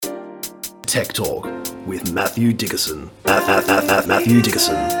Tech Talk with Matthew Dickerson. Matthew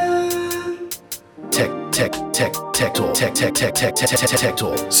Dickerson. Tech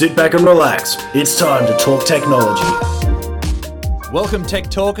Talk. Sit back and relax. It's time to talk technology. Welcome, Tech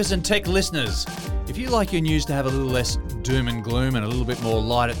Talkers and tech listeners. If you like your news to have a little less doom and gloom and a little bit more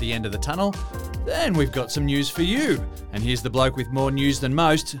light at the end of the tunnel, then we've got some news for you. And here's the bloke with more news than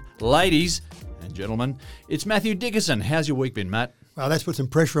most. Ladies and gentlemen, it's Matthew Dickerson. How's your week been, Matt? Well, that's put some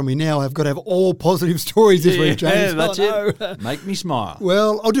pressure on me now. I've got to have all positive stories this week, James. Yeah, that's it. Make me smile.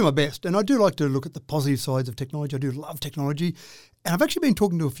 Well, I'll do my best. And I do like to look at the positive sides of technology. I do love technology. And I've actually been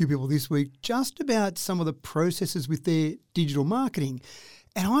talking to a few people this week just about some of the processes with their digital marketing.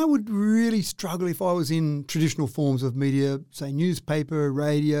 And I would really struggle if I was in traditional forms of media, say newspaper,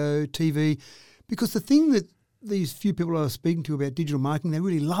 radio, TV, because the thing that these few people I was speaking to about digital marketing, they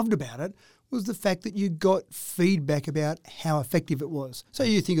really loved about it was the fact that you got feedback about how effective it was. So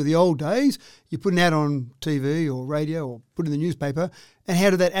you think of the old days, you put an ad on TV or radio or put it in the newspaper, and how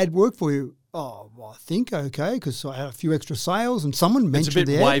did that ad work for you? Oh, well, I think okay, because I had a few extra sales and someone mentioned It's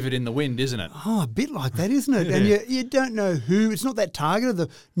a bit wavered in the wind, isn't it? Oh, a bit like that, isn't it? And you don't know who. It's not that targeted. The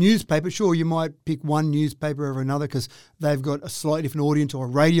newspaper, sure, you might pick one newspaper over another because they've got a slightly different audience, or a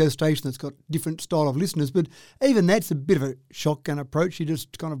radio station that's got different style of listeners. But even that's a bit of a shotgun approach. You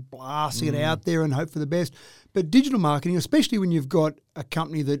just kind of blasting it out there and hope for the best. But digital marketing, especially when you've got a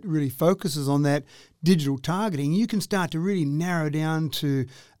company that really focuses on that digital targeting, you can start to really narrow down to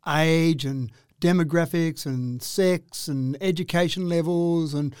age and demographics and sex and education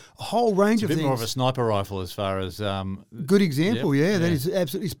levels and a whole range of things. A bit more of a sniper rifle as far as... Good example, that is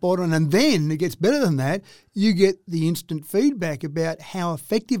absolutely spot on. And then it gets better than that. You get the instant feedback about how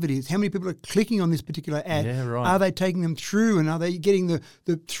effective it is, how many people are clicking on this particular ad. Yeah, right. Are they taking them through, and are they getting the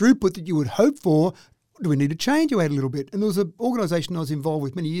throughput that you would hope for? Do we need to change your ad a little bit? And there was an organisation I was involved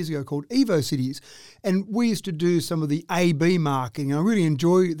with many years ago called Evo Cities, and we used to do some of the A/B marketing. I really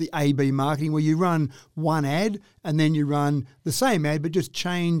enjoy the A/B marketing where you run one ad and then you run the same ad but just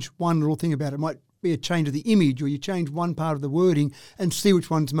change one little thing about it. It might be a change of the image, or you change one part of the wording and see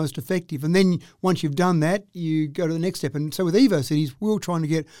which one's most effective. And then once you've done that, you go to the next step. And so with Evo Cities, we were trying to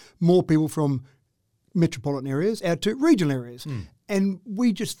get more people from metropolitan areas out to regional areas. And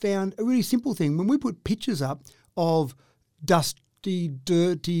we just found a really simple thing. When we put pictures up of dusty,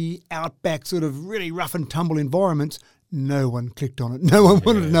 dirty, outback, sort of really rough and tumble environments, no one clicked on it. No one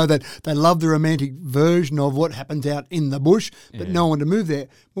wanted to know that. They love the romantic version of what happens out in the bush, but no one to move there.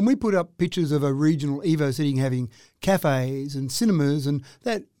 When we put up pictures of a regional Evo City having cafes and cinemas and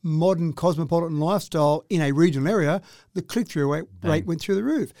that modern cosmopolitan lifestyle in a regional area, the click-through rate went through the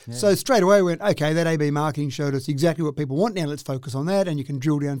roof. Yeah. So straight away we went, okay, that A/B marketing showed us exactly what people want. Now let's focus on that, and you can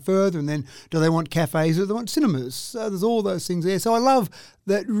drill down further. And then do they want cafes or do they want cinemas? So there's all those things there. So I love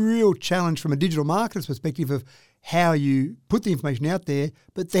that real challenge from a digital marketer's perspective of how you put the information out there,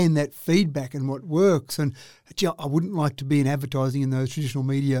 but then that feedback and what works. And I wouldn't like to be in advertising in those traditional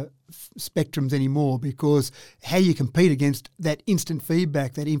media spectrums anymore, because how you compete against that instant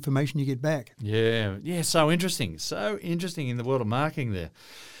feedback, that information you get back. Yeah, so interesting. So interesting in the world of marketing there.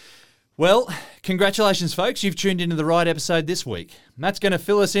 Well, congratulations, folks. You've tuned into the right episode this week. Matt's going to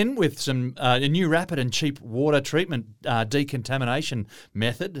fill us in with some a new rapid and cheap water treatment decontamination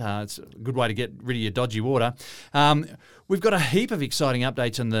method. It's a good way to get rid of your dodgy water. We've got a heap of exciting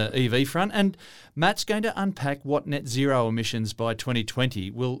updates on the EV front, and Matt's going to unpack what net zero emissions by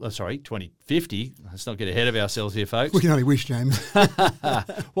 2050 2050. Let's not get ahead of ourselves here, folks. We can only wish, James.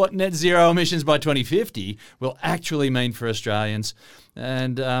 What net zero emissions by 2050 will actually mean for Australians,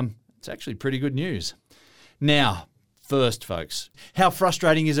 and it's actually pretty good news. Now, first, folks, how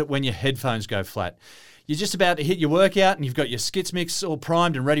frustrating is it when your headphones go flat? You're just about to hit your workout and you've got your skits mix all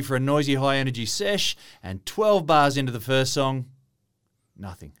primed and ready for a noisy high-energy sesh, and 12 bars into the first song,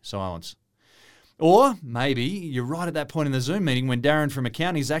 nothing, silence. Or maybe you're right at that point in the Zoom meeting when Darren from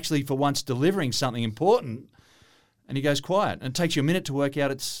accounting is actually for once delivering something important and he goes quiet, and it takes you a minute to work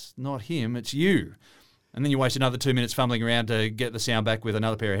out it's not him, it's you. And then you waste another 2 minutes fumbling around to get the sound back with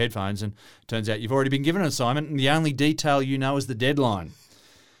another pair of headphones, and it turns out you've already been given an assignment and the only detail you know is the deadline.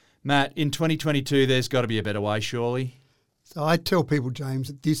 Matt, in 2022, there's got to be a better way, surely? So I tell people, James,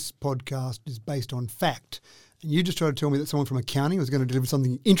 that this podcast is based on fact. And you just tried to tell me that someone from accounting was going to deliver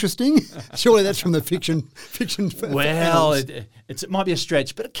something interesting. Surely that's from the fiction. Well, it might be a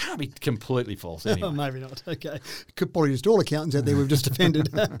stretch, but it can't be completely false anyway. Oh, maybe not. Okay. Apologies to all accountants out there we've just offended.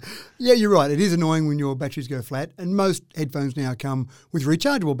 Yeah, you're right. It is annoying when your batteries go flat. And most headphones now come with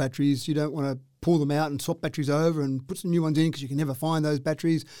rechargeable batteries. You don't want to pull them out and swap batteries over and put some new ones in because you can never find those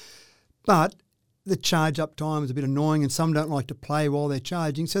batteries. But the charge up time is a bit annoying and some don't like to play while they're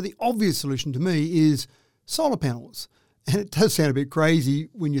charging. So the obvious solution to me is solar panels. And it does sound a bit crazy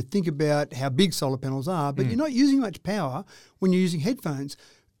when you think about how big solar panels are, but you're not using much power when you're using headphones.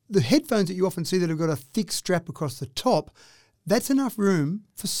 The headphones that you often see that have got a thick strap across the top, that's enough room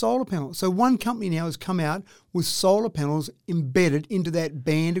for solar panels. So one company now has come out with solar panels embedded into that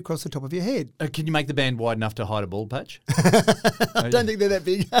band across the top of your head. Can you make the band wide enough to hide a bald patch? I don't think they're that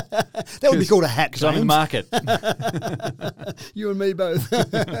big. That would be called a hat, Because I'm in the market. You and me both.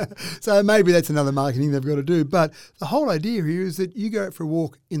 So maybe that's another marketing they've got to do. But the whole idea here is that you go out for a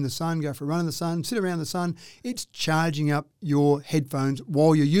walk in the sun, go for a run in the sun, sit around the sun. It's charging up your headphones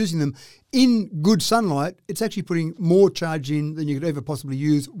while you're using them. In good sunlight, it's actually putting more charge in than you could ever possibly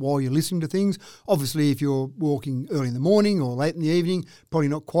use while you're listening to things. Obviously, if you're walking early in the morning or late in the evening, probably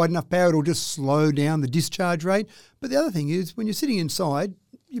not quite enough power. It'll just slow down the discharge rate. But the other thing is, when you're sitting inside,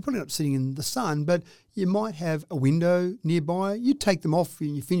 you're probably not sitting in the sun, but you might have a window nearby. You take them off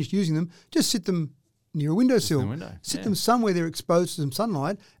when you finish using them, just sit them near a windowsill. Sit them somewhere they're exposed to some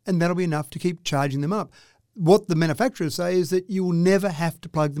sunlight, and that'll be enough to keep charging them up. What the manufacturers say is that you will never have to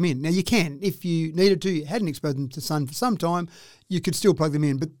plug them in. Now, you can. If you needed to, you hadn't exposed them to the sun for some time, you could still plug them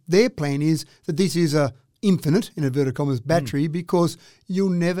in. But their plan is that this is a infinite, in inverted commas, battery because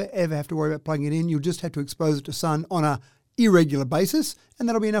you'll never, ever have to worry about plugging it in. You'll just have to expose it to sun on a irregular basis, and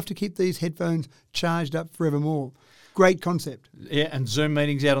that'll be enough to keep these headphones charged up forevermore. Great concept. Yeah, and Zoom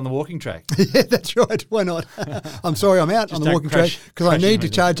meetings out on the walking track. Yeah, that's right. Why not? I'm sorry, I'm out on the walking track because I need to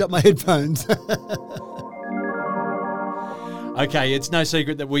charge up my headphones. Okay, it's no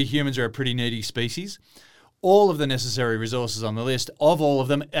secret that we humans are a pretty needy species. All of the necessary resources on the list, of all of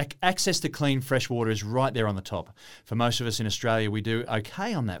them, access to clean fresh water is right there on the top. For most of us in Australia, we do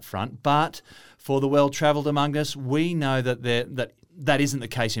okay on that front, but for the well-travelled among us, we know that that isn't the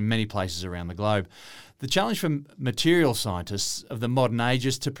case in many places around the globe. The challenge for material scientists of the modern age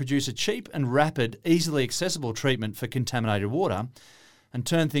is to produce a cheap and rapid, easily accessible treatment for contaminated water and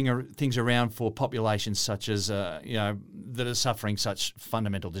turn things around for populations such as, that are suffering such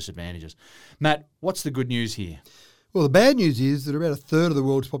fundamental disadvantages. Matt, what's the good news here? Well, the bad news is that about a third of the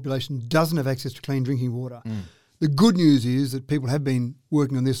world's population doesn't have access to clean drinking water. The good news is that people have been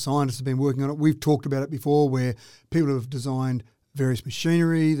working on this, scientists have been working on it. We've talked about it before where people have designed various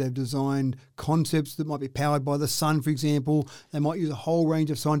machinery, they've designed concepts that might be powered by the sun, for example. They might use a whole range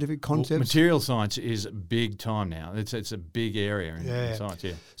of scientific concepts. Well, material science is big time now. It's a big area in science,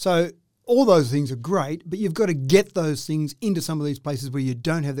 yeah. So all those things are great, but you've got to get those things into some of these places where you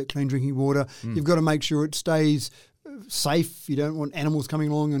don't have that clean drinking water. You've got to make sure it stays safe. You don't want animals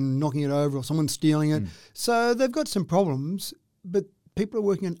coming along and knocking it over or someone stealing it. So they've got some problems, but people are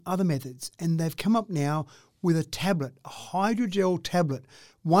working on other methods, and they've come up now with a tablet, a hydrogel tablet.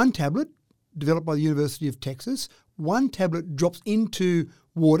 One tablet, developed by the University of Texas, one tablet drops into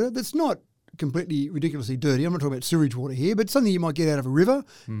water that's not completely ridiculously dirty. I'm not talking about sewage water here, but something you might get out of a river,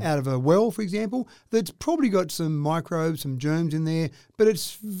 out of a well, for example, that's probably got some microbes, some germs in there, but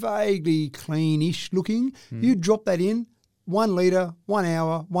it's vaguely cleanish looking. You drop that in, 1 litre, 1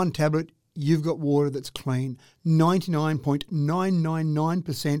 hour, one tablet, you've got water that's clean.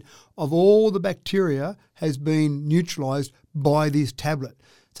 99.999% of all the bacteria has been neutralised by this tablet.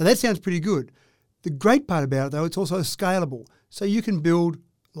 So that sounds pretty good. The great part about it, though, it's also scalable. So you can build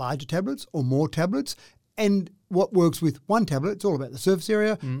larger tablets or more tablets, and what works with one tablet, it's all about the surface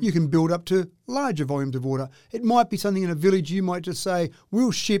area, you can build up to larger volumes of water. It might be something in a village, you might just say,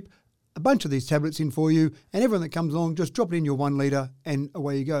 we'll ship a bunch of these tablets in for you, and everyone that comes along, just drop it in your 1 litre and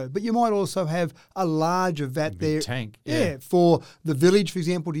away you go. But you might also have a larger vat there. Tank. Yeah, for the village, for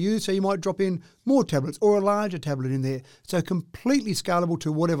example, to use. So you might drop in more tablets or a larger tablet in there. So completely scalable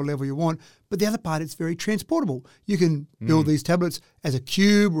to whatever level you want. But the other part, it's very transportable. You can build these tablets as a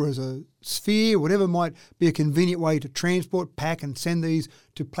cube or as a sphere, whatever might be a convenient way to transport, pack and send these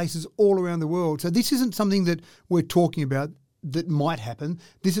to places all around the world. So this isn't something that we're talking about that might happen.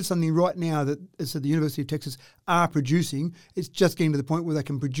 This is something right now that, as the University of Texas are producing. It's just getting to the point where they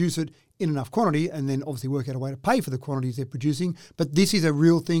can produce it in enough quantity and then obviously work out a way to pay for the quantities they're producing. But this is a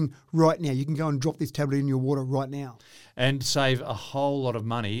real thing right now. You can go and drop this tablet in your water right now. And save a whole lot of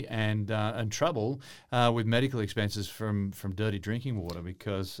money and trouble with medical expenses from dirty drinking water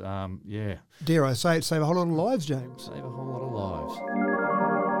because, Dare I say it, save a whole lot of lives, James. Save a whole lot of lives.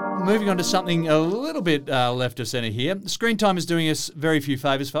 Moving on to something a little bit left of centre here. Screen time is doing us very few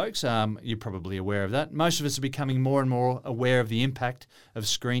favours, folks. You're probably aware of that. Most of us are becoming more and more aware of the impact of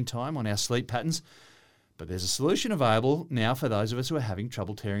screen time on our sleep patterns. But there's a solution available now for those of us who are having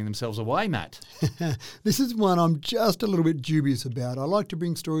trouble tearing themselves away, Matt. This is one I'm just a little bit dubious about. I like to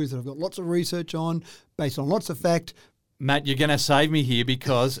bring stories that I've got lots of research on, based on lots of fact. Matt, you're going to save me here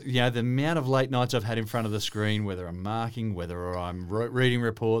because, the amount of late nights I've had in front of the screen, whether I'm marking, whether I'm reading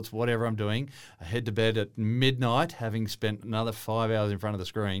reports, whatever I'm doing, I head to bed at midnight having spent another 5 hours in front of the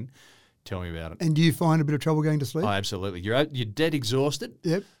screen. Tell me about it. And do you find a bit of trouble going to sleep? Oh, absolutely. You're dead exhausted,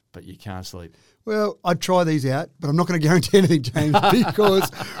 Yep. but you can't sleep. Well, I'd try these out, but I'm not going to guarantee anything, James, because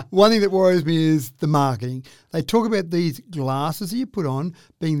one thing that worries me is the marketing. They talk about these glasses that you put on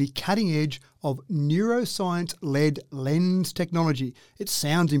being the cutting edge of neuroscience-led lens technology. It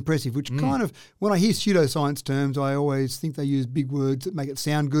sounds impressive, which kind of, when I hear pseudoscience terms, I always think they use big words that make it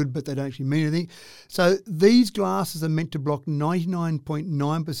sound good, but they don't actually mean anything. So these glasses are meant to block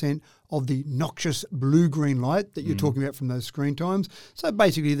 99.9% of the noxious blue-green light that you're talking about from those screen times. So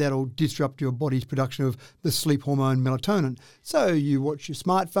basically that'll disrupt your body's production of the sleep hormone melatonin. So you watch your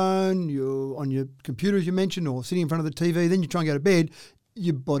smartphone, you're on your computer as you mentioned, or sitting in front of the TV, then you try and go to bed,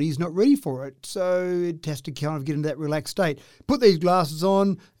 your body's not ready for it. So it has to kind of get into that relaxed state. Put these glasses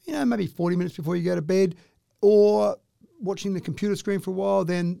on, maybe 40 minutes before you go to bed, or watching the computer screen for a while,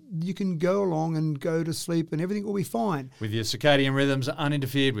 then you can go along and go to sleep and everything will be fine. With your circadian rhythms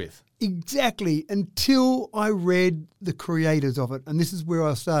uninterfered with. Exactly, until I read the creators of it. And this is where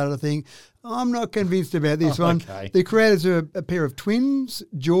I started to think, I'm not convinced about this one. Okay. The creators are a pair of twins,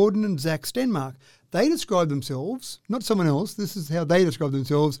 Jordan and Zach Stenmark. They describe themselves, not someone else, this is how they describe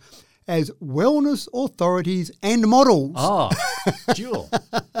themselves, as wellness authorities and models. Oh, dual.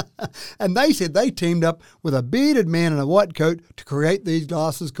 And they said they teamed up with a bearded man in a white coat to create these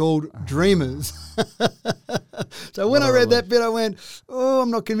glasses called Dreamers. So when I read that bit, I went,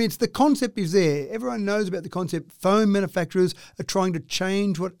 I'm not convinced. The concept is there. Everyone knows about the concept. Phone manufacturers are trying to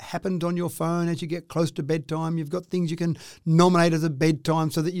change what happens on your phone as you get close to bedtime. You've got things you can nominate as a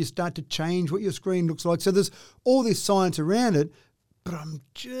bedtime so that you start to change what your screen looks like. So there's all this science around it. But I'm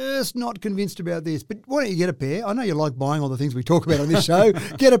just not convinced about this. But why don't you get a pair? I know you like buying all the things we talk about on this show.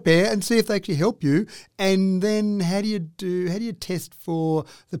 Get a pair and see if they actually help you. And then how do you test for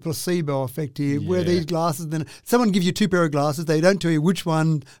the placebo effect here? Where these glasses, then someone gives you two pair of glasses, they don't tell you which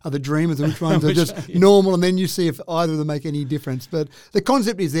one are the Dreamers and which ones are just normal, and then you see if either of them make any difference. But the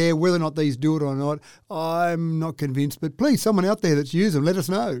concept is there. Whether or not these do it or not, I'm not convinced. But please, someone out there that's used them, let us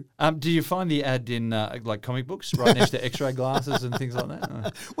know. Do you find the ad in like comic books right next to X-ray glasses and things like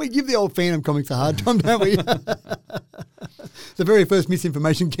that? We give the old Phantom comics a hard time, don't we? The very first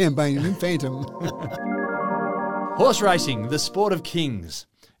misinformation campaign in Phantom. Horse racing, the sport of kings.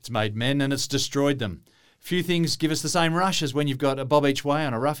 It's made men and it's destroyed them. Few things give us the same rush as when you've got a bob each way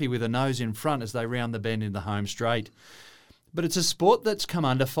on a roughie with a nose in front as they round the bend in the home straight. But it's a sport that's come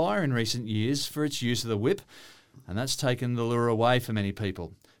under fire in recent years for its use of the whip, and that's taken the lure away for many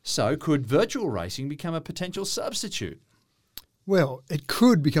people. So could virtual racing become a potential substitute? Well, it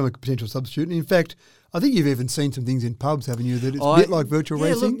could become a potential substitute. And in fact, I think you've even seen some things in pubs, haven't you, that it's a bit like virtual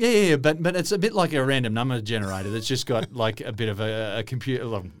racing? But it's a bit like a random number generator that's just got like a bit of a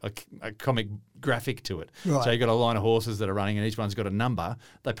computer, a comic graphic to it. Right. So you've got a line of horses that are running and each one's got a number.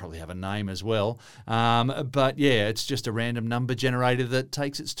 They probably have a name as well. But yeah, it's just a random number generator that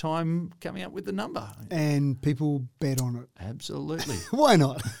takes its time coming up with the number. And people bet on it. Absolutely. Why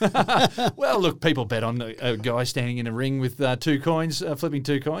not? Well, look, people bet on a guy standing in a ring with two coins, flipping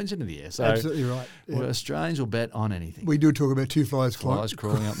two coins into the air. So Absolutely right. Yeah. well, Australians will bet on anything. We do talk about two flies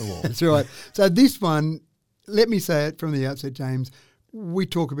crawling up the wall. That's right. So this one, let me say it from the outset, James, we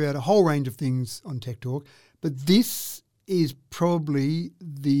talk about a whole range of things on Tech Talk, but this is probably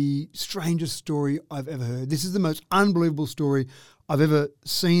the strangest story I've ever heard. This is the most unbelievable story I've ever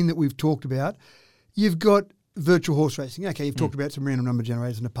seen that we've talked about. You've got virtual horse racing. Okay, you've talked about some random number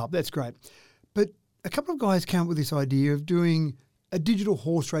generators in a pub. That's great. But a couple of guys came up with this idea of doing a digital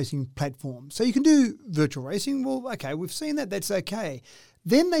horse racing platform. So you can do virtual racing. Well, okay, we've seen that. That's okay.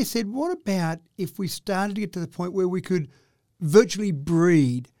 Then they said, what about if we started to get to the point where we could virtually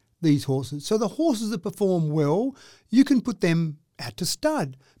breed these horses? So the horses that perform well, you can put them out to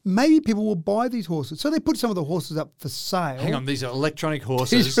stud. Maybe people will buy these horses. So they put some of the horses up for sale. Hang on, these are electronic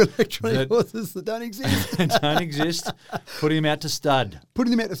horses. These are electronic horses that don't exist. Don't exist. Putting them out to stud.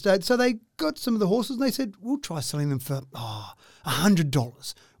 Putting them out to stud. So they got some of the horses and they said, we'll try selling them for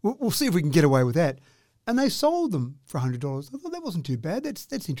 $100. We'll see if we can get away with that. And they sold them for $100. I thought that wasn't too bad.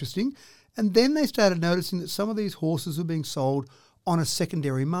 That's interesting. And then they started noticing that some of these horses were being sold on a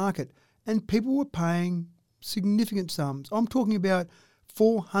secondary market and people were paying significant sums. I'm talking about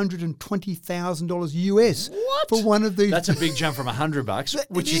 $420,000 US What? for one of these. That's a big jump from $100,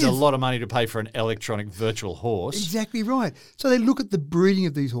 which is a lot of money to pay for an electronic virtual horse. Exactly right. So they look at the breeding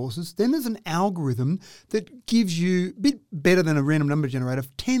of these horses. Then there's an algorithm that gives you a bit better than a random number generator,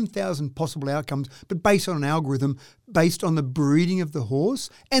 10,000 possible outcomes, but based on an algorithm based on the breeding of the horse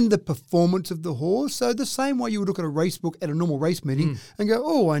and the performance of the horse. So the same way you would look at a race book at a normal race meeting and go,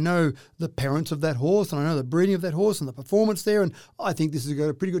 oh, I know the parents of that horse and I know the breeding of that horse and the performance there, and I think this has got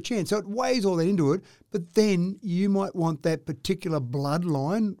a pretty good chance. So it weighs all that into it, but then you might want that particular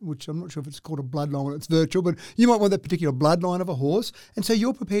bloodline, which I'm not sure if it's called a bloodline when it's virtual, but you might want that particular bloodline of a horse, and so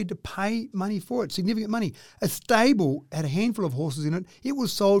you're prepared to pay money for it, significant money. A stable had a handful of horses in it. It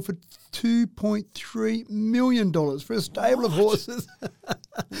was sold for $2.3 million for a stable of horses.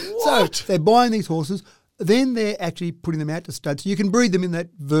 So they're buying these horses. Then they're actually putting them out to stud. So you can breed them in that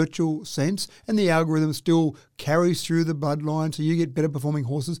virtual sense, and the algorithm still carries through the bloodline, so you get better performing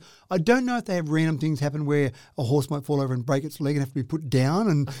horses. I don't know if they have random things happen where a horse might fall over and break its leg and have to be put down,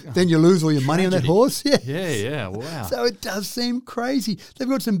 and then you lose all your money on that horse. Yeah, wow. So it does seem crazy. They've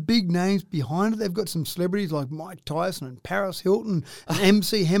got some big names behind it. They've got some celebrities like Mike Tyson and Paris Hilton and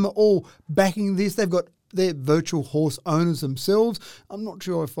MC Hammer all backing this. They've got their virtual horse owners themselves. I'm not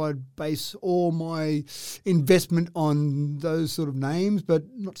sure if I'd base all my investment on those sort of names, but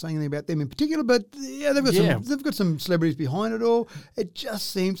not saying anything about them in particular. But yeah, they've got some celebrities behind it all. It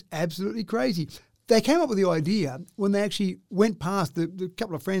just seems absolutely crazy. They came up with the idea when they actually went past, the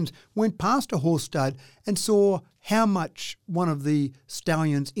couple of friends went past a horse stud and saw how much one of the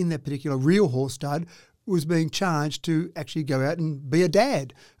stallions in that particular real horse stud was being charged to actually go out and be a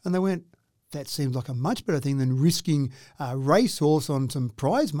dad. And they went, that seems like a much better thing than risking a racehorse on some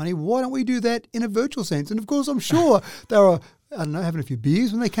prize money. Why don't we do that in a virtual sense? And of course, I'm sure they were, I don't know, having a few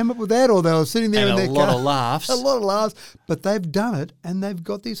beers when they came up with that, or they were sitting there and in their car. A lot of laughs. A lot of laughs. But they've done it, and they've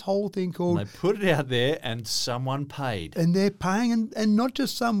got this whole thing called... And they put it out there, and someone paid. And they're paying, and not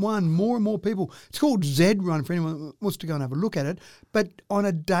just someone, more and more people. It's called Zed Run for anyone who wants to go and have a look at it. But on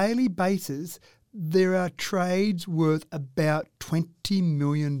a daily basis, there are trades worth about $20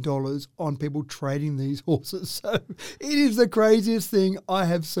 million on people trading these horses. So it is the craziest thing I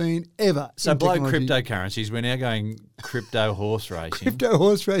have seen ever. So below cryptocurrencies, we're now going crypto horse racing. Crypto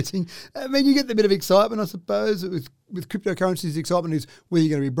horse racing. I mean, you get a bit of excitement, I suppose. With cryptocurrencies, the excitement is whether you're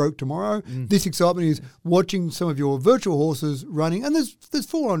going to be broke tomorrow. This excitement is watching some of your virtual horses running. And there's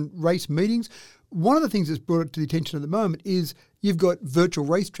full-on race meetings. One of the things that's brought it to the attention at the moment is you've got virtual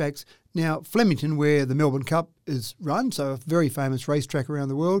racetracks. Now, Flemington, where the Melbourne Cup is run, so a very famous racetrack around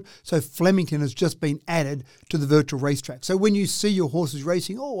the world, so Flemington has just been added to the virtual racetrack. So when you see your horses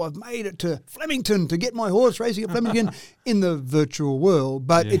racing, oh, I've made it to Flemington to get my horse racing at Flemington in the virtual world.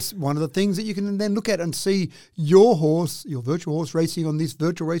 But it's one of the things that you can then look at and see your horse, your virtual horse racing on this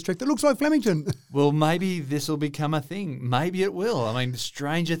virtual racetrack that looks like Flemington. Well, maybe this will become a thing. Maybe it will. I mean,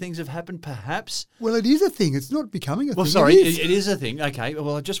 stranger things have happened, perhaps. Well, it is a thing. It's not becoming a thing. Well, sorry, it is a thing. Okay.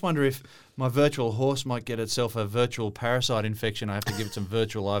 Well, I just wonder if my virtual horse might get itself a virtual parasite infection. I have to give it some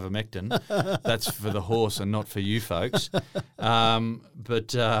virtual ivermectin. That's for the horse and not for you folks. But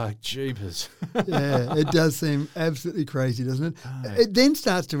jeepers. Yeah, it does seem absolutely crazy, doesn't it? Oh. It then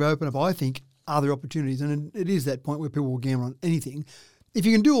starts to open up, I think, other opportunities. And it is that point where people will gamble on anything. If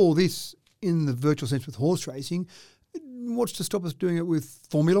you can do all this in the virtual sense with horse racing, what's to stop us doing it with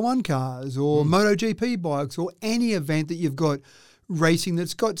Formula One cars or MotoGP bikes or any event that you've got racing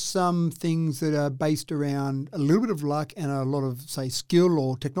that's got some things that are based around a little bit of luck and a lot of, say, skill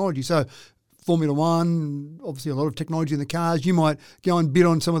or technology. So Formula One, obviously a lot of technology in the cars. You might go and bid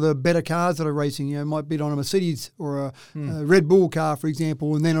on some of the better cars that are racing. You might bid on a Mercedes or a Red Bull car, for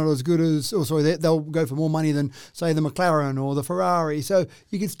example, and they're not as good as, they'll go for more money than, say, the McLaren or the Ferrari. So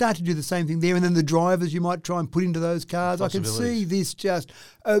you can start to do the same thing there. And then the drivers you might try and put into those cars. I can see this just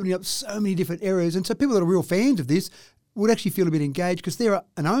opening up so many different areas. And so people that are real fans of this would actually feel a bit engaged because they're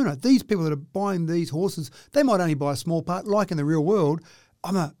an owner. These people that are buying these horses, they might only buy a small part, like in the real world.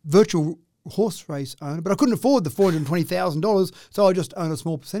 I'm a virtual horse race owner, but I couldn't afford the $420,000, so I just own a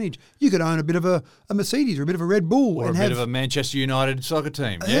small percentage. You could own a bit of a Mercedes or a bit of a Red Bull. Or a bit of a Manchester United soccer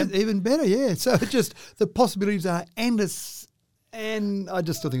team, yeah? Even better, yeah. So just the possibilities are endless, and I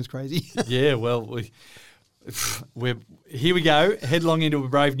just still think it's crazy. Yeah, well, we're here we go, headlong into a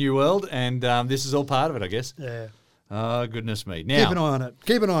brave new world, and this is all part of it, I guess. Yeah. Oh, goodness me. Now, keep an eye on it.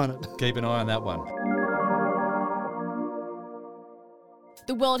 Keep an eye on it. Keep an eye on that one.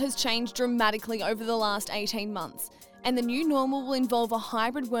 The world has changed dramatically over the last 18 months, and the new normal will involve a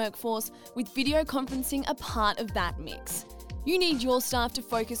hybrid workforce with video conferencing a part of that mix. You need your staff to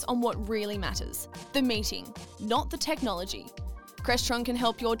focus on what really matters, the meeting, not the technology. Crestron can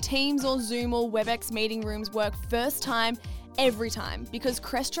help your Teams or Zoom or WebEx meeting rooms work first time, every time, because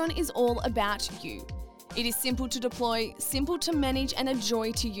Crestron is all about you. It is simple to deploy, simple to manage, and a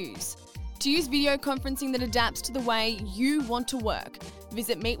joy to use. To use video conferencing that adapts to the way you want to work,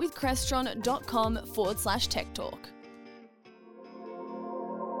 visit meetwithcrestron.com/tech talk.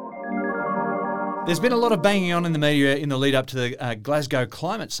 There's been a lot of banging on in the media in the lead up to the Glasgow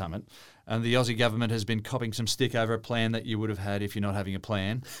Climate Summit, and the Aussie government has been copping some stick over a plan that you would have had if you're not having a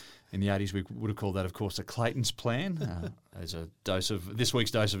plan. In the 80s, we would have called that, of course, a Clayton's plan, as a dose of this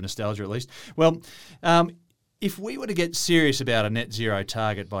week's dose of nostalgia, at least. Well, if we were to get serious about a net zero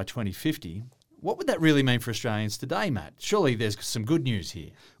target by 2050, what would that really mean for Australians today, Matt? Surely there's some good news here.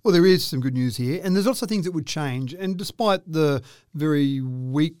 Well, there is some good news here, and there's lots of things that would change. And despite the very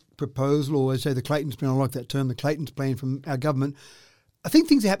weak proposal, or as I say, the Clayton's plan, I like that term, the Clayton's plan from our government, I think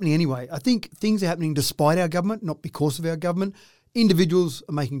things are happening anyway. I think things are happening despite our government, not because of our government. Individuals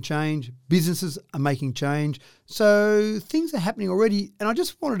are making change, businesses are making change. So things are happening already. And I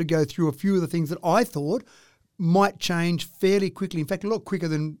just wanted to go through a few of the things that I thought might change fairly quickly. In fact, a lot quicker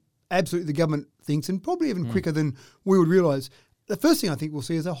than absolutely the government thinks, and probably even quicker than we would realise. The first thing I think we'll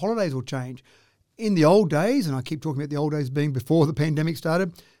see is our holidays will change. In the old days, and I keep talking about the old days being before the pandemic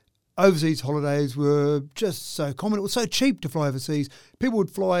started, overseas holidays were just so common. It was so cheap to fly overseas. People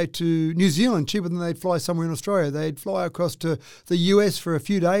would fly to New Zealand cheaper than they'd fly somewhere in Australia. They'd fly across to the US for a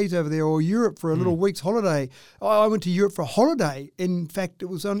few days over there, or Europe for a little week's holiday. I went to Europe for a holiday. In fact, it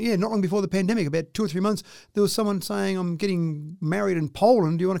was not long before the pandemic, about 2 or 3 months, there was someone saying, I'm getting married in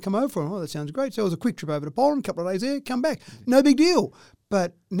Poland. Do you want to come over for it? Oh, that sounds great. So it was a quick trip over to Poland, a couple of days there, come back. No big deal.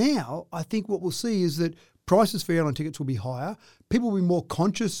 But now I think what we'll see is that prices for airline tickets will be higher. People will be more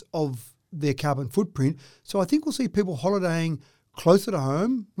conscious of their carbon footprint. So I think we'll see people holidaying closer to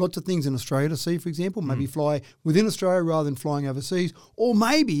home. Lots of things in Australia to see, for example. Maybe fly within Australia rather than flying overseas. Or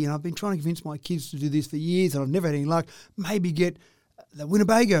maybe, and I've been trying to convince my kids to do this for years and I've never had any luck, maybe get the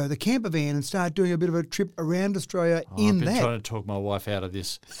Winnebago, the camper van, and start doing a bit of a trip around Australia in that. I've been trying to talk my wife out of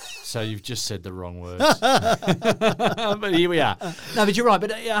this, so you've just said the wrong words. But here we are. No, but you're right.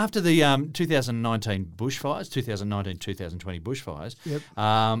 But after the 2019 bushfires, 2019-2020 bushfires,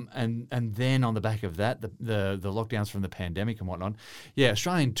 and then on the back of that, the lockdowns from the pandemic and whatnot,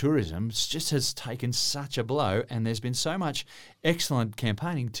 Australian tourism just has taken such a blow, and there's been so much excellent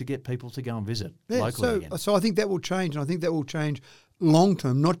campaigning to get people to go and visit locally again. So I think that will change, and I think that will change long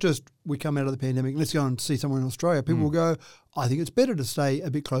term, not just we come out of the pandemic, let's go and see somewhere in Australia. People will go, I think it's better to stay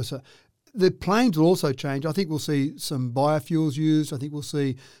a bit closer. The planes will also change. I think we'll see some biofuels used. I think we'll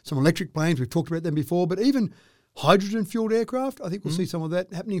see some electric planes. We've talked about them before, but even hydrogen-fueled aircraft, I think we'll see some of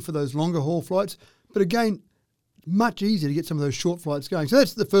that happening for those longer haul flights. But again, much easier to get some of those short flights going. So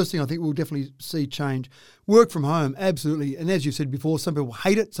that's the first thing I think we'll definitely see change. Work from home, absolutely. And as you said before, some people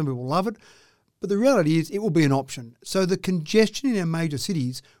hate it, some people love it. But the reality is it will be an option. So the congestion in our major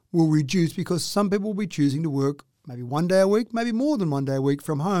cities will reduce because some people will be choosing to work maybe 1 day a week, maybe more than 1 day a week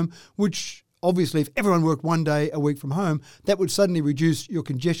from home, which obviously if everyone worked 1 day a week from home, that would suddenly reduce your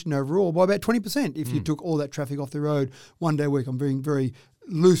congestion overall by about 20% if you took all that traffic off the road 1 day a week. I'm being very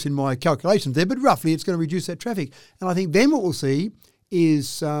loose in my calculations there, but roughly it's going to reduce that traffic. And I think then what we'll see is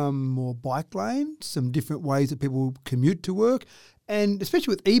some more bike lanes, some different ways that people commute to work. And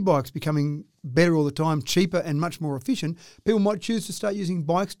especially with e-bikes becoming better all the time, cheaper and much more efficient, people might choose to start using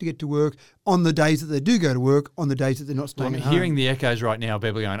bikes to get to work on the days that they do go to work, on the days that they're not staying at home. I'm hearing the echoes right now,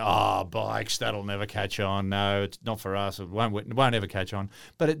 people going, bikes, that'll never catch on. No, it's not for us. It won't ever catch on.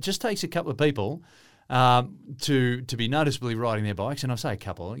 But it just takes a couple of people to be noticeably riding their bikes. And I say a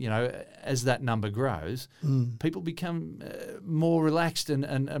couple, as that number grows, people become more relaxed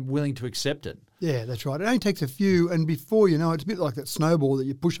and willing to accept it. Yeah, that's right. It only takes a few, and before you know, it's a bit like that snowball that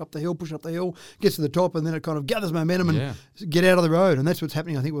you push up the hill, gets to the top, and then it kind of gathers momentum and get out of the road. And that's what's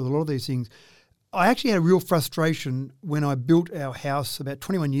happening, I think, with a lot of these things. I actually had a real frustration when I built our house about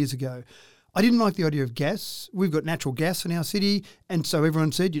 21 years ago. I didn't like the idea of gas. We've got natural gas in our city, and so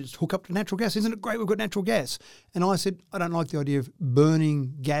everyone said, you just hook up to natural gas. Isn't it great we've got natural gas? And I said, I don't like the idea of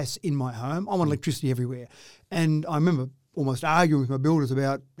burning gas in my home. I want electricity everywhere. And I remember almost arguing with my builders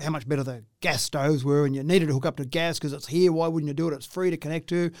about how much better the gas stoves were, and you needed to hook up to gas because it's here. Why wouldn't you do it? It's free to connect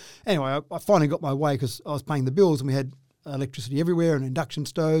to. Anyway, I finally got my way because I was paying the bills and we had electricity everywhere and induction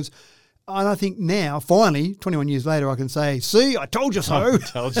stoves. And I think now, finally, 21 years later, I can say, see, I told you so.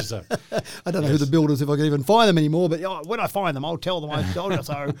 Told you so. I don't know who the builders, if I can even find them anymore, but when I find them, I'll tell them I told you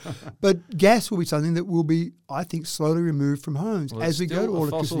so. But gas will be something that will be, I think, slowly removed from homes Well, as we go to still a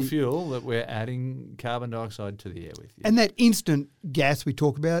electricity. fossil fuel that we're adding carbon dioxide to the air with. And that instant gas we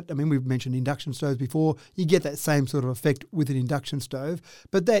talk about, I mean, we've mentioned induction stoves before. You get that same sort of effect with an induction stove.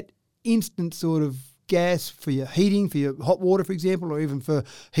 But that instant sort of gas for your heating, for your hot water, for example, or even for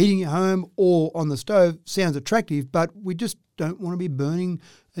heating your home or on the stove sounds attractive, but we just don't want to be burning,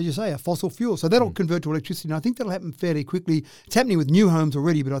 as you say, a fossil fuel. So that'll convert to electricity, and I think that'll happen fairly quickly. It's happening with new homes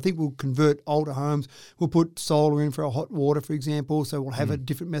already, but I think we'll convert older homes. We'll put solar in for our hot water, for example, so we'll have a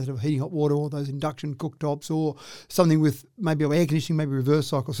different method of heating hot water, or those induction cooktops, or something with maybe air conditioning, maybe reverse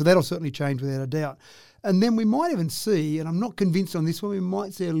cycle. So that'll certainly change without a doubt. And then we might even see, and I'm not convinced on this one, we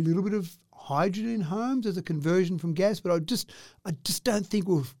might see a little bit of hydrogen in homes as a conversion from gas, but I just don't think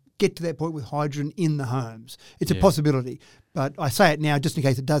we'll get to that point with hydrogen in the homes. It's a possibility, but I say it now just in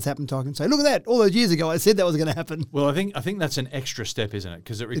case it does happen, so I can say, look at that, all those years ago I said that was going to happen. Well, I think that's an extra step, isn't it?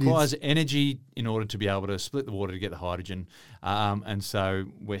 Because it requires energy in order to be able to split the water to get the hydrogen, and so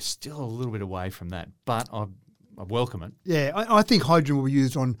we're still a little bit away from that, but I welcome it. Yeah, I think hydrogen will be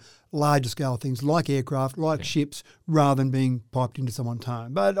used on larger scale things like aircraft, like ships, rather than being piped into someone's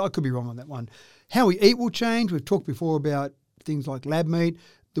home. But I could be wrong on that one. How we eat will change. We've talked before about things like lab meat,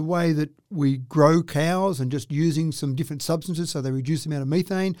 the way that we grow cows and just using some different substances so they reduce the amount of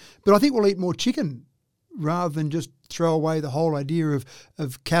methane. But I think we'll eat more chicken rather than just throw away the whole idea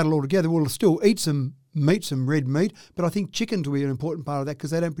of cattle altogether. We'll still eat some meat, some red meat, but I think chickens will be an important part of that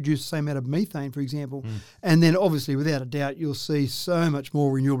because they don't produce the same amount of methane, for example. And then obviously, without a doubt, you'll see so much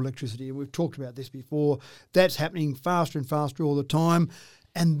more renewable electricity. And we've talked about this before. That's happening faster and faster all the time.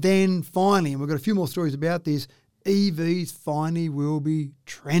 And then finally, and we've got a few more stories about this, EVs finally will be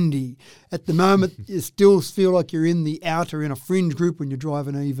trendy. At the moment, you still feel like you're in the outer, in a fringe group when you drive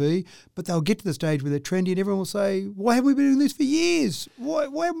an EV, but they'll get to the stage where they're trendy and everyone will say, why haven't we been doing this for years? Why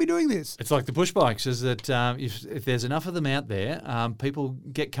haven't we doing this? It's like the push bikes, is that if there's enough of them out there, people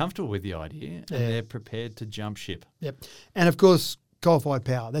get comfortable with the idea and they're prepared to jump ship. Yep. And of course, coal-fired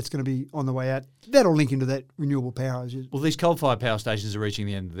power, that's going to be on the way out. That'll link into that renewable power. Well, these coal-fired power stations are reaching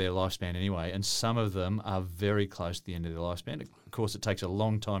the end of their lifespan anyway, and some of them are very close to the end of their lifespan. Of course, it takes a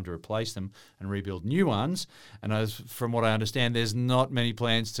long time to replace them and rebuild new ones. And from what I understand, there's not many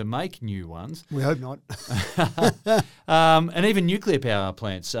plans to make new ones. We hope not. And even nuclear power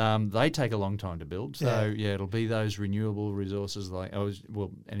plants, they take a long time to build. So, it'll be those renewable resources like,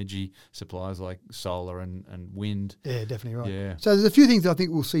 energy supplies like solar and wind. Yeah, definitely right. Yeah. So there's a few things I think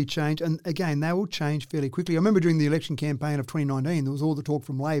we'll see change. And again, they will change fairly quickly. I remember during the election campaign of 2019, there was all the talk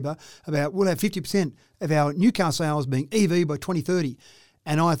from Labor about we'll have 50% of our new car sales being EV by 2030.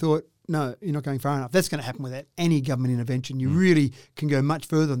 And I thought, no, you're not going far enough. That's going to happen without any government intervention. You really can go much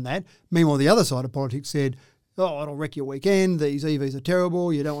further than that. Meanwhile, the other side of politics said, oh, it'll wreck your weekend. These EVs are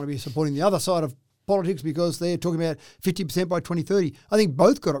terrible. You don't want to be supporting the other side of politics because they're talking about 50% by 2030. I think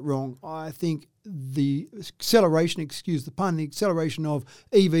both got it wrong. I think the acceleration, excuse the pun, the acceleration of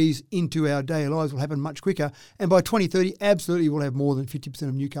EVs into our daily lives will happen much quicker. And by 2030, absolutely we'll have more than 50%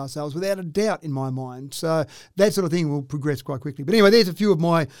 of new car sales, without a doubt in my mind. So that sort of thing will progress quite quickly. But anyway, there's a few of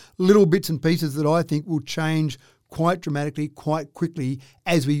my little bits and pieces that I think will change quite dramatically, quite quickly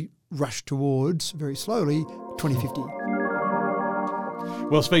as we rush towards, very slowly, 2050.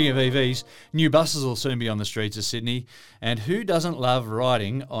 Well, speaking of EVs, new buses will soon be on the streets of Sydney. And who doesn't love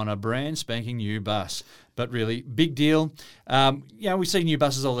riding on a brand spanking new bus? But really, big deal. We see new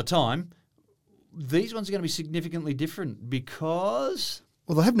buses all the time. These ones are going to be significantly different because...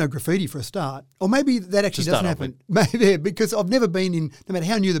 Well, they'll have no graffiti for a start. Or maybe that actually doesn't happen. Maybe, because I've never been in, no matter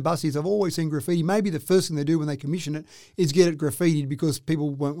how new the bus is, I've always seen graffiti. Maybe the first thing they do when they commission it is get it graffitied because people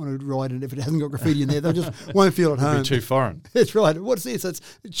won't want to ride it if it hasn't got graffiti in there. They just won't feel at home. It'll be too foreign. That's right. What's this?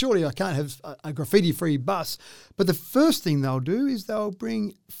 Surely I can't have a graffiti-free bus. But the first thing they'll do is they'll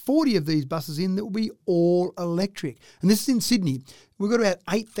bring 40 of these buses in that will be all electric. And this is in Sydney. We've got about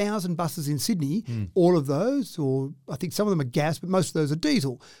 8,000 buses in Sydney. All of those, or I think some of them are gas, but most of those are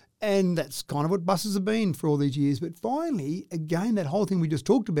diesel. And that's kind of what buses have been for all these years. But finally, again, that whole thing we just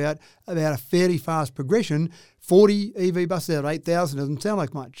talked about a fairly fast progression, 40 EV buses out of 8,000 doesn't sound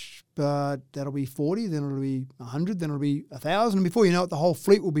like much, but that'll be 40, then it'll be 100, then it'll be 1,000. And before you know it, the whole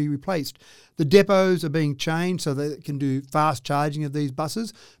fleet will be replaced. The depots are being changed so they can do fast charging of these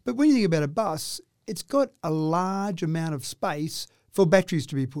buses. But when you think about a bus, it's got a large amount of space for batteries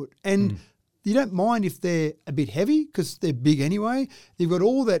to be put. And you don't mind if they're a bit heavy because they're big anyway. You've got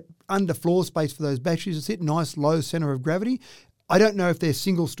all that underfloor space for those batteries to sit, nice low centre of gravity. I don't know if they're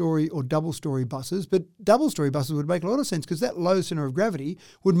single-story or double-story buses, but double-story buses would make a lot of sense because that low centre of gravity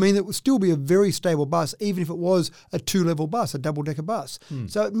would mean that it would still be a very stable bus, even if it was a two-level bus, a double-decker bus.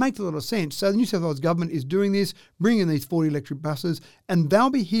 So it makes a lot of sense. So the New South Wales government is doing this, bringing these 40 electric buses, and they'll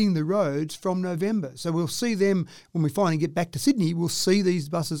be hitting the roads from November. So we'll see them when we finally get back to Sydney. We'll see these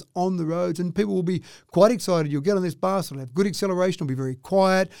buses on the roads, and people will be quite excited. You'll get on this bus, it'll have good acceleration, it'll be very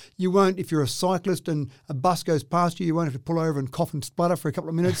quiet. You won't, if you're a cyclist and a bus goes past you, you won't have to pull over and cough and splutter for a couple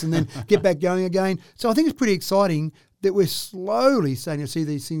of minutes and then get back going again. So I think it's pretty exciting that we're slowly starting to see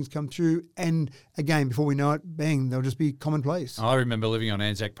these things come through. And again, before we know it, bang, they'll just be commonplace. I remember living on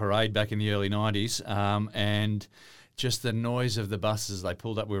Anzac Parade back in the early 90s and just the noise of the buses. They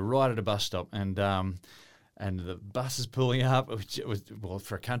pulled up. We were right at a bus stop and the buses pulling up, which was, well,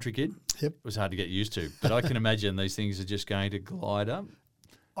 for a country kid, it was hard to get used to. But I can imagine these things are just going to glide up.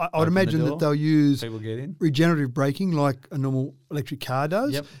 I would imagine that they'll use people get in. Regenerative braking like a normal electric car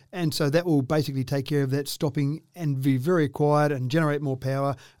does. Yep. And so that will basically take care of that stopping and be very quiet and generate more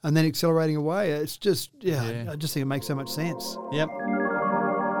power and then accelerating away. It's just, I just think it makes so much sense. Yep.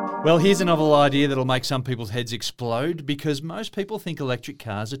 Well, here's a novel idea that'll make some people's heads explode because most people think electric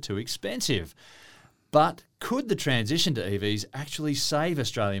cars are too expensive. But could the transition to EVs actually save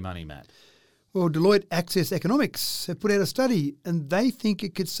Australia money, Matt? Well, Deloitte Access Economics have put out a study and they think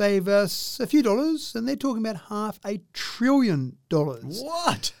it could save us a few dollars, and they're talking about $500 billion.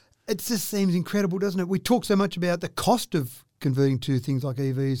 What? It just seems incredible, doesn't it? We talk so much about the cost of converting to things like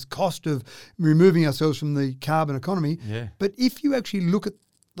EVs, cost of removing ourselves from the carbon economy. Yeah. But if you actually look at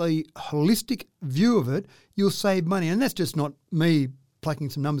the holistic view of it, you'll save money. And that's just not me plucking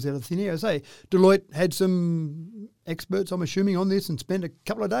some numbers out of thin air. I say Deloitte had some experts, I'm assuming, on this and spent a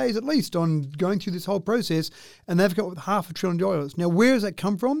couple of days at least on going through this whole process, and they've come up with $500 billion. Now, where does that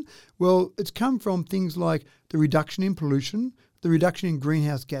come from? Well, it's come from things like the reduction in pollution, the reduction in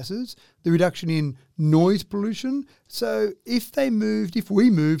greenhouse gases, the reduction in noise pollution. So if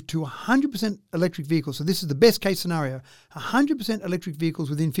we moved to 100% electric vehicles, so this is the best case scenario, 100% electric vehicles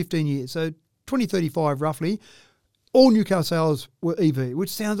within 15 years, so 2035 roughly, all new car sales were EV, which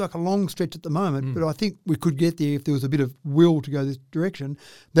sounds like a long stretch at the moment, but I think we could get there if there was a bit of will to go this direction.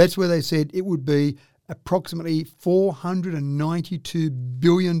 That's where they said it would be approximately $492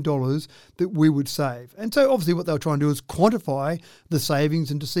 billion that we would save. And so obviously what they'll try and do is quantify the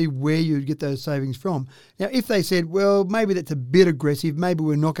savings and to see where you'd get those savings from. Now, if they said, well, maybe that's a bit aggressive, maybe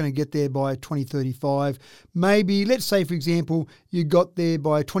we're not going to get there by 2035, maybe, let's say, for example, you got there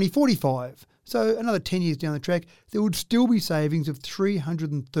by 2045. So another 10 years down the track, there would still be savings of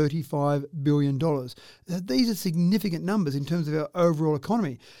 $335 billion. These are significant numbers in terms of our overall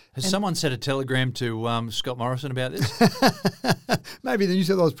economy. Has someone sent a telegram to Scott Morrison about this? Maybe the New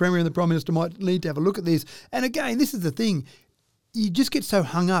South Wales Premier and the Prime Minister might need to have a look at this. And again, this is the thing. You just get so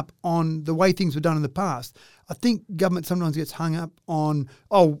hung up on the way things were done in the past. I think government sometimes gets hung up on,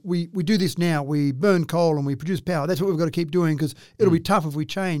 we do this now, we burn coal and we produce power. That's what we've got to keep doing because it'll be tough if we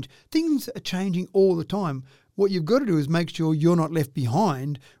change. Things are changing all the time. What you've got to do is make sure you're not left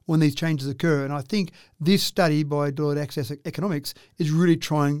behind when these changes occur. And I think this study by Deloitte Access Economics is really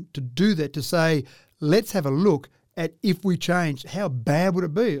trying to do that, to say, let's have a look at if we change, how bad would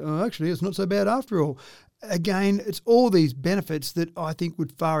it be? Oh, actually, it's not so bad after all. Again, it's all these benefits that I think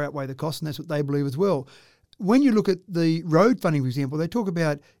would far outweigh the cost, and that's what they believe as well. When you look at the road funding, for example, they talk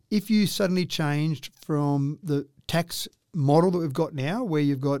about if you suddenly changed from the tax model that we've got now, where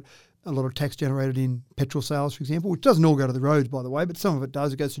you've got a lot of tax generated in petrol sales, for example, which doesn't all go to the roads, by the way, but some of it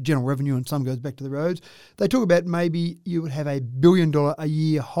does. It goes to general revenue and some goes back to the roads. They talk about maybe you would have $1 billion a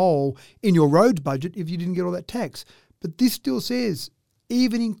year hole in your roads budget if you didn't get all that tax. But this still says,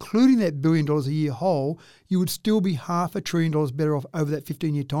 even including that $1 billion a year hole, you would still be $500 billion better off over that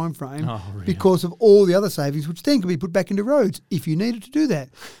 15-year time frame because of all the other savings, which then can be put back into roads if you needed to do that.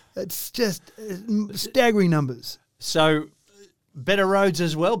 It's just staggering numbers. So better roads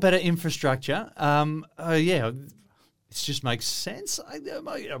as well, better infrastructure. It just makes sense. Am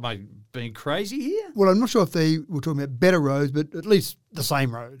I being crazy here? Well, I'm not sure if they were talking about better roads, but at least the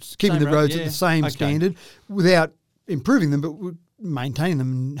same roads, keeping the roads at the same standard without improving them, but maintaining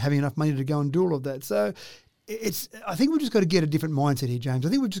them and having enough money to go and do all of that. So I think we've just got to get a different mindset here, James. I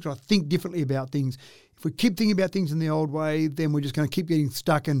think we've just got to think differently about things. If we keep thinking about things in the old way, then we're just going to keep getting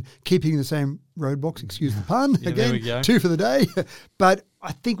stuck and keep hitting the same roadblocks, excuse the pun. Yeah, again, there we go. 2 for the day. But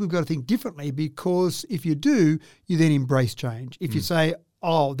I think we've got to think differently, because if you do, you then embrace change. If you say,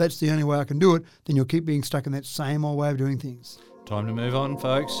 that's the only way I can do it, then you'll keep being stuck in that same old way of doing things. Time to move on,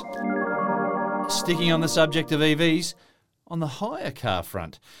 folks. Sticking on the subject of EVs, on the hire car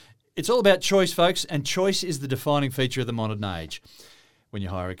front, It's all about choice, folks, and choice is the defining feature of the modern age. When you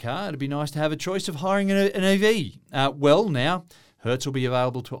hire a car, it'd be nice to have a choice of hiring an EV. Well, now, Hertz will be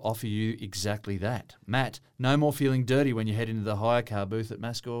available to offer you exactly that. Matt, no more feeling dirty when you head into the hire car booth at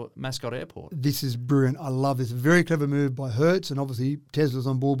Mascot Airport. This is brilliant. I love this. Very clever move by Hertz, and obviously Tesla's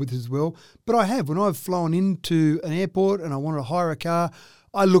on board with this as well. But I have. When I've flown into an airport and I want to hire a car,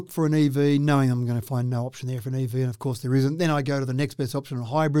 I look for an EV knowing I'm going to find no option there for an EV, and of course there isn't. Then I go to the next best option, a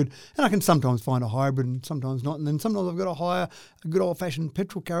hybrid, and I can sometimes find a hybrid and sometimes not. And then sometimes I've got to hire a good old-fashioned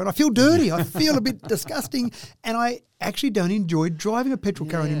petrol car, and I feel dirty. I feel a bit disgusting, and I actually don't enjoy driving a petrol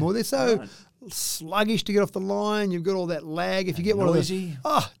car anymore. They're so sluggish to get off the line. You've got all that lag. If you get noisy.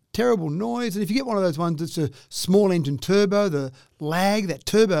 one of those, terrible noise. And if you get one of those ones that's a small engine turbo, the lag, that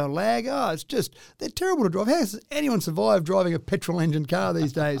turbo lag, they're terrible to drive. How does anyone survive driving a petrol engine car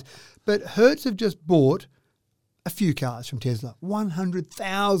these days? But Hertz have just bought a few cars from Tesla,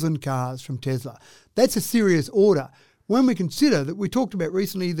 100,000 cars from Tesla. That's a serious order. When we consider that we talked about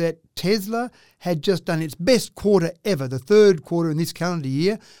recently that Tesla had just done its best quarter ever, the third quarter in this calendar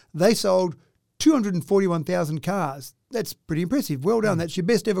year, they sold 241,000 cars. That's pretty impressive. Well done. That's your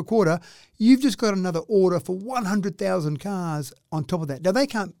best ever quarter. You've just got another order for 100,000 cars on top of that. Now, they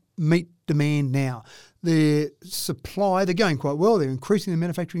can't meet demand now. Their supply, they're going quite well. They're increasing their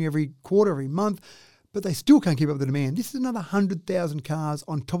manufacturing every quarter, every month, but they still can't keep up with the demand. This is another 100,000 cars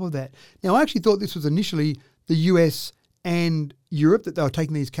on top of that. Now, I actually thought this was initially the US and Europe that they were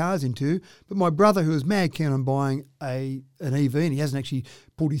taking these cars into, but my brother, who was mad keen on buying an EV, and he hasn't actually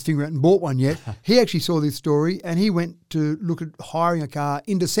pulled his finger out and bought one yet, he actually saw this story and he went to look at hiring a car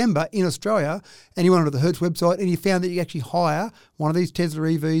in December in Australia, and he went onto the Hertz website and he found that you actually hire one of these Tesla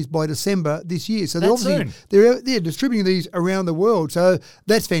EVs by December this year. So they're distributing these around the world. So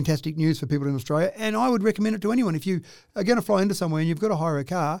that's fantastic news for people in Australia, and I would recommend it to anyone. If you are going to fly into somewhere and you've got to hire a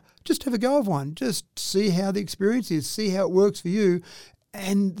car, just have a go of one. Just see how the experience is, see how it works for you.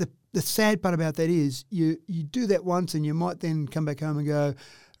 And the sad part about that is you do that once and you might then come back home and go,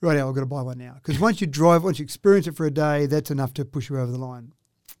 right, I've got to buy one now. Because once you experience it for a day, that's enough to push you over the line.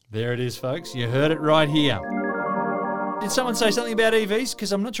 There it is, folks. You heard it right here. Did someone say something about EVs?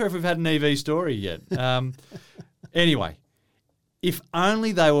 Because I'm not sure if we've had an EV story yet. Anyway, if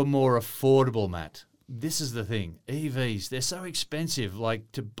only they were more affordable, Matt. This is the thing. EVs, they're so expensive,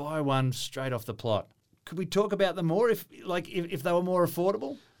 like to buy one straight off the plot. Could we talk about them more if they were more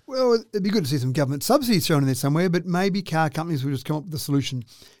affordable? Well, it'd be good to see some government subsidies thrown in there somewhere, but maybe car companies will just come up with a solution.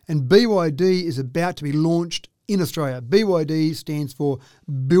 And BYD is about to be launched in Australia. BYD stands for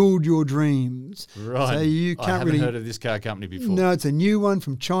Build Your Dreams. Right. So you can't I haven't heard of this car company before. No, it's a new one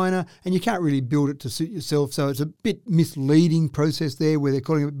from China, and you can't really build it to suit yourself. So it's a bit misleading process there where they're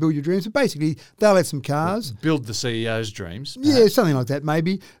calling it Build Your Dreams. But basically, they'll have some cars. Build the CEO's dreams. Perhaps. Yeah, something like that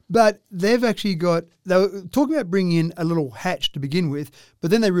maybe. But they've actually they were talking about bringing in a little hatch to begin with,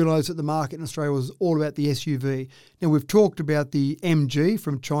 but then they realised that the market in Australia was all about the SUV. Now, we've talked about the MG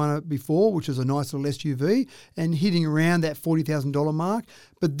from China before, which is a nice little SUV, and hitting around that $40,000 mark.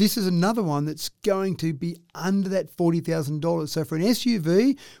 But this is another one that's going to be under that $40,000. So for an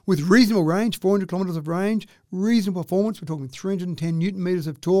SUV with reasonable range, 400 kilometres of range, reasonable performance, we're talking 310 newton metres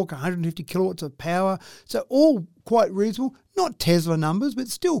of torque, 150 kilowatts of power. So all quite reasonable. Not Tesla numbers, but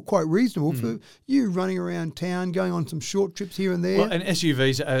still quite reasonable for you running around town, going on some short trips here and there. Well, and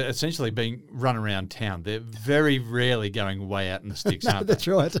SUVs are essentially being run around town. They're very rarely going way out in the sticks, aren't they? That's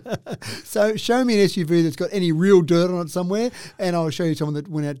right. So show me an SUV that's got any real dirt on it somewhere, and I'll show you someone that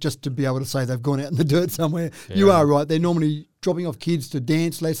went out just to be able to say they've gone out in the dirt somewhere. Yeah, you are right. They're normally dropping off kids to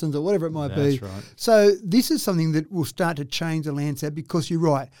dance lessons or whatever it might be. That's right. So this is something that will start to change the landscape because you're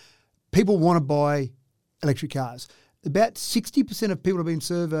right. People want to buy electric cars. About 60% of people have been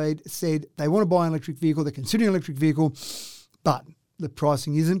surveyed said they want to buy an electric vehicle, they're considering an electric vehicle, but the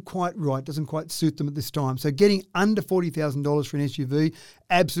pricing isn't quite right, doesn't quite suit them at this time. So getting under $40,000 for an SUV,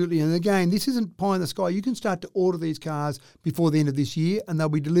 absolutely. And again, this isn't pie in the sky. You can start to order these cars before the end of this year and they'll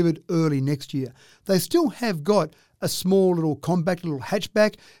be delivered early next year. They still have got a small little compact little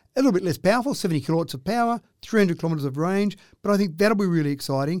hatchback, a little bit less powerful, 70 kilowatts of power, 300 kilometres of range, but I think that'll be really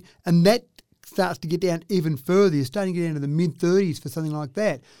exciting. And that starts to get down even further. You're starting to get into the mid-30s for something like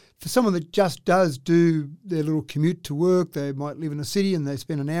that. For someone that just does do their little commute to work, they might live in a city and they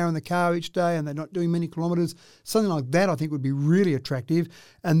spend an hour in the car each day and they're not doing many kilometres, something like that I think would be really attractive.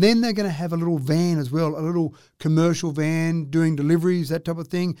 And then they're going to have a little van as well, a little commercial van doing deliveries, that type of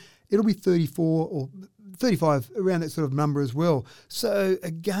thing. It'll be 34 or 35, around that sort of number as well. So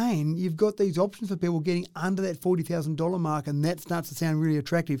again, you've got these options for people getting under that $40,000 mark, and that starts to sound really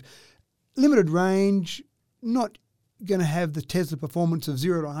attractive. Limited range, not going to have the Tesla performance of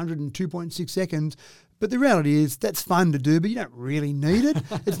 0 to 100 in 2.6 seconds. But the reality is that's fun to do, but you don't really need it.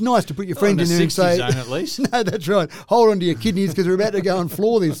 It's nice to put your friend in there and say, zone at least. No, that's right. Hold on to your kidneys because we're about to go and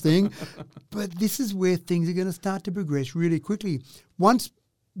floor this thing. But this is where things are going to start to progress really quickly. Once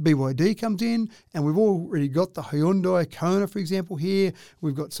BYD comes in, and we've already got the Hyundai Kona, for example, here.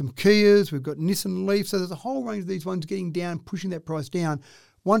 We've got some Kias, we've got Nissan Leaf. So there's a whole range of these ones getting down, pushing that price down.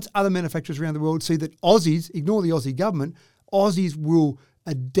 Once other manufacturers around the world see that Aussies, ignore the Aussie government, Aussies will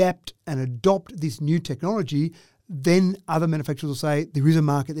adapt and adopt this new technology, then other manufacturers will say, there is a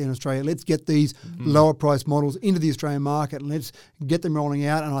market there in Australia. Let's get these lower price models into the Australian market and let's get them rolling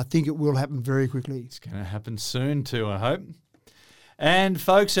out. And I think it will happen very quickly. It's going to happen soon too, I hope. And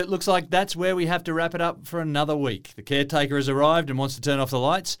folks, it looks like that's where we have to wrap it up for another week. The caretaker has arrived and wants to turn off the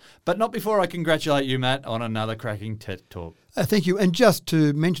lights, but not before I congratulate you, Matt, on another cracking TED Talk. Thank you. And just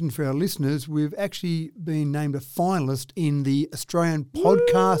to mention for our listeners, we've actually been named a finalist in the Australian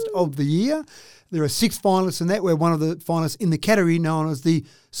Podcast of the Year. There are 6 finalists in that. We're one of the finalists in the category known as the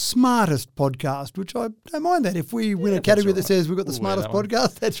Smartest Podcast, which I don't mind that. If we win a category that says we've got the smartest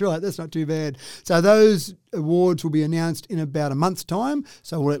podcast, that's right. That's not too bad. So those awards will be announced in about a month's time.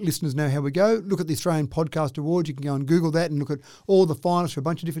 So we'll let listeners know how we go. Look at the Australian Podcast Awards. You can go and Google that and look at all the finalists for a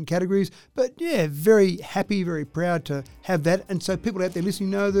bunch of different categories. But yeah, very happy, very proud to have that. And so people out there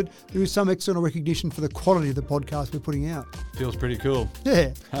listening know that there is some external recognition for the quality of the podcast we're putting out. Feels pretty cool.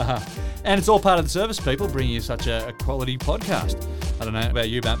 Yeah. And it's all part of the service, people, bringing you such a quality podcast. I don't know about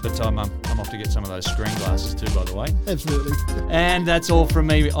you, Matt, but I'm off to get some of those screen glasses too, by the way. Absolutely. And that's all from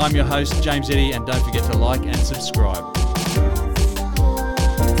me. I'm your host, James Eddy, and don't forget to like and subscribe.